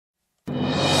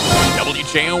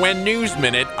WJON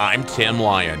NewsMinute, I'm Tim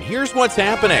Lyon. Here's what's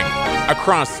happening.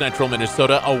 Across central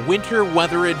Minnesota, a winter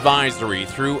weather advisory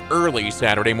through early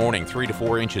Saturday morning, 3 to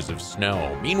 4 inches of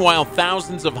snow. Meanwhile,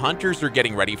 thousands of hunters are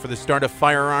getting ready for the start of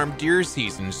firearm deer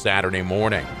season Saturday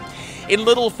morning. In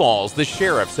Little Falls, the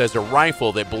sheriff says a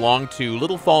rifle that belonged to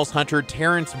Little Falls hunter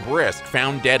Terrence Brisk,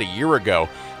 found dead a year ago,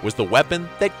 was the weapon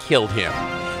that killed him.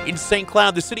 In St.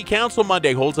 Cloud, the City Council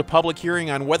Monday holds a public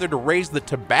hearing on whether to raise the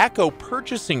tobacco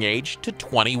purchasing age to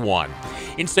 21.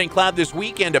 In St. Cloud this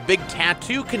weekend, a big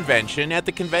tattoo convention at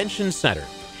the Convention Center.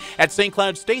 At St.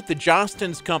 Cloud State, the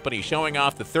Jostens Company showing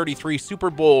off the 33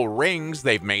 Super Bowl rings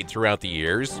they've made throughout the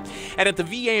years. And at the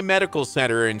VA Medical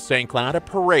Center in St. Cloud, a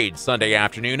parade Sunday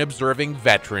afternoon observing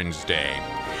Veterans Day.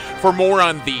 For more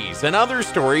on these and other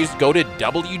stories, go to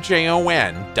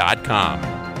WJON.com.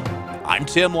 I'm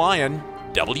Tim Lyon,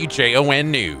 WJON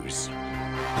News.